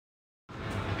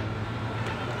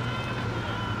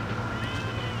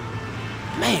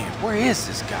Where is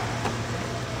this guy?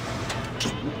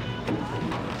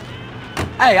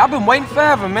 Hey, I've been waiting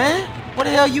forever, man. Where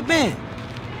the hell you been?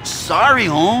 Sorry,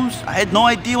 Holmes. I had no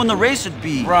idea when the race would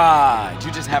be. Right,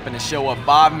 you just happened to show up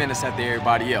 5 minutes after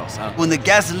everybody else, huh? When the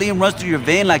gasoline runs through your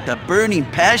vein like the burning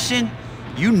passion,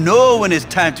 you know when it's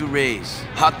time to race.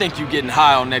 I think you getting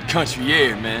high on that country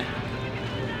air, man.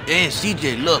 Hey,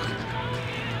 CJ, look.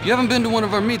 You haven't been to one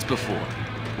of our meets before.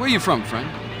 Where are you from, friend?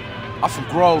 I'm from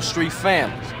Grove Street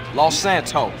Families, Los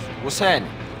Santos. What's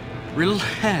happening?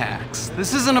 Relax.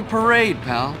 This isn't a parade,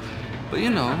 pal. But you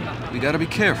know, we gotta be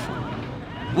careful.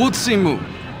 Wootsie Moo.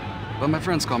 But my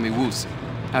friends call me Woosie.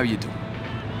 How you doing?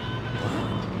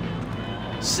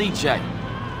 CJ.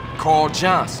 Carl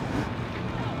Johnson.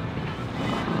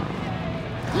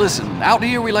 Listen, out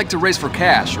here we like to race for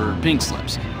cash or pink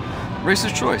slips.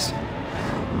 Racer's choice.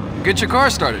 Get your car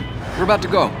started. We're about to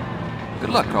go. Good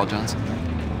luck, Carl Johnson.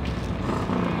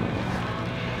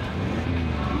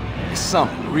 There's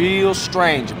something real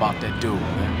strange about that dude,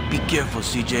 man. Be careful,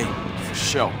 CJ. For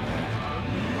sure.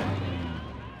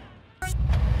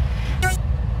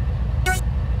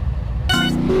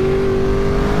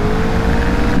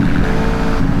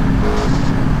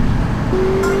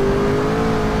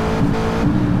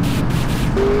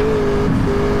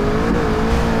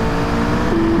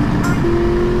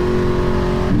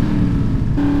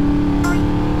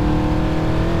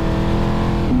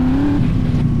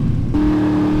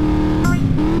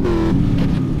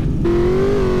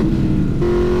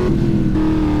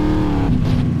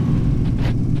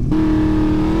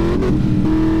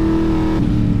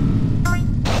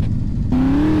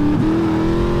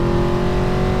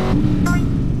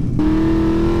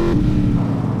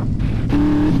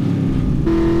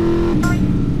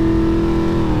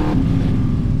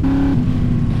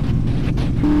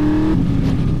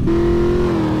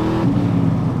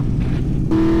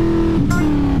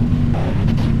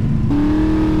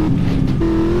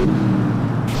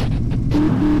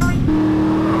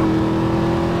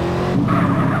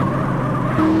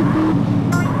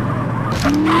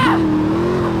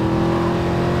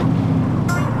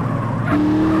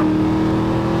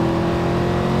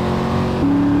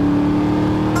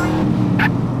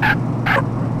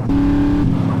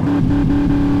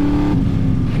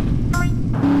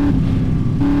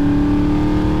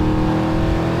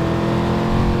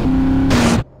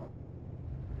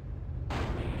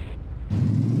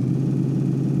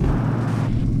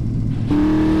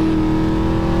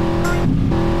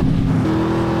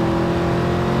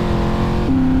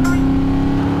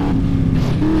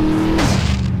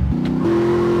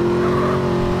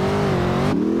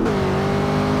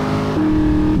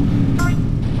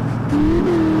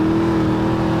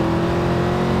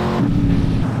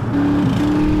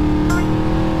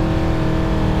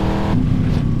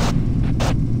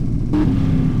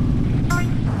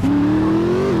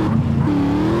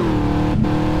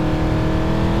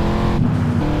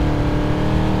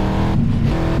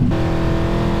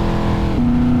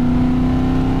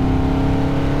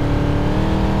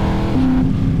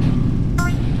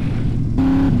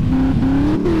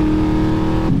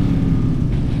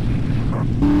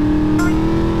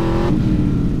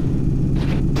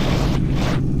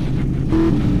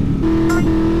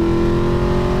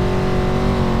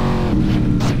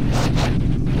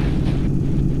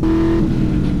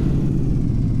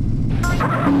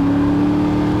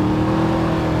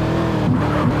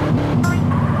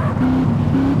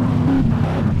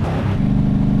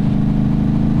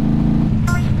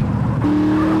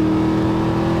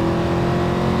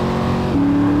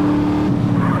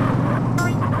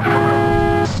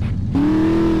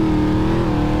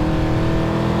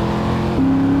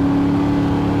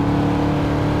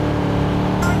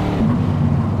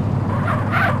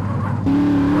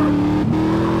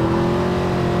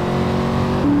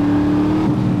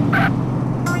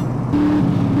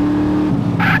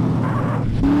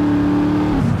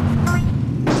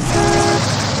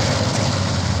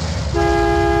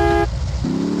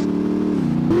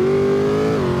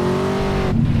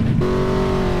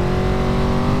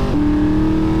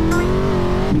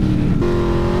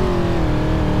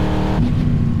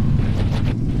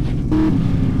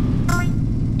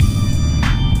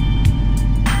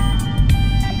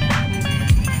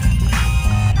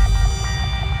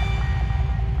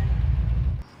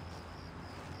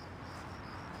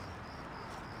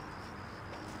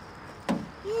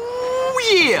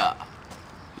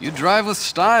 You drive with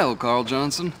style, Carl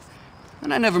Johnson.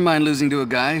 And I never mind losing to a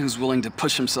guy who's willing to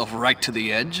push himself right to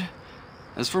the edge.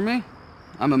 As for me,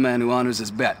 I'm a man who honors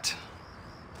his bet.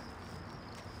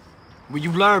 Well,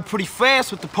 you learned pretty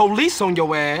fast with the police on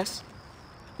your ass.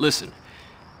 Listen,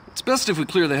 It's best if we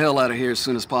clear the hell out of here as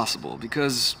soon as possible,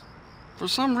 because for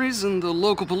some reason the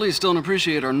local police don't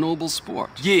appreciate our noble sport.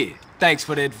 Yeah, thanks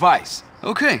for the advice.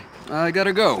 Okay, I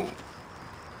gotta go.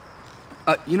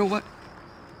 You know what?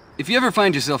 If you ever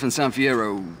find yourself in San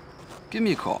Fierro, give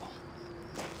me a call.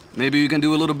 Maybe we can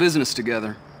do a little business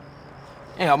together.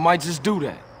 Yeah, I might just do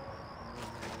that.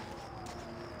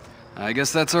 I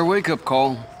guess that's our wake-up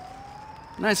call.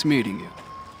 Nice meeting you.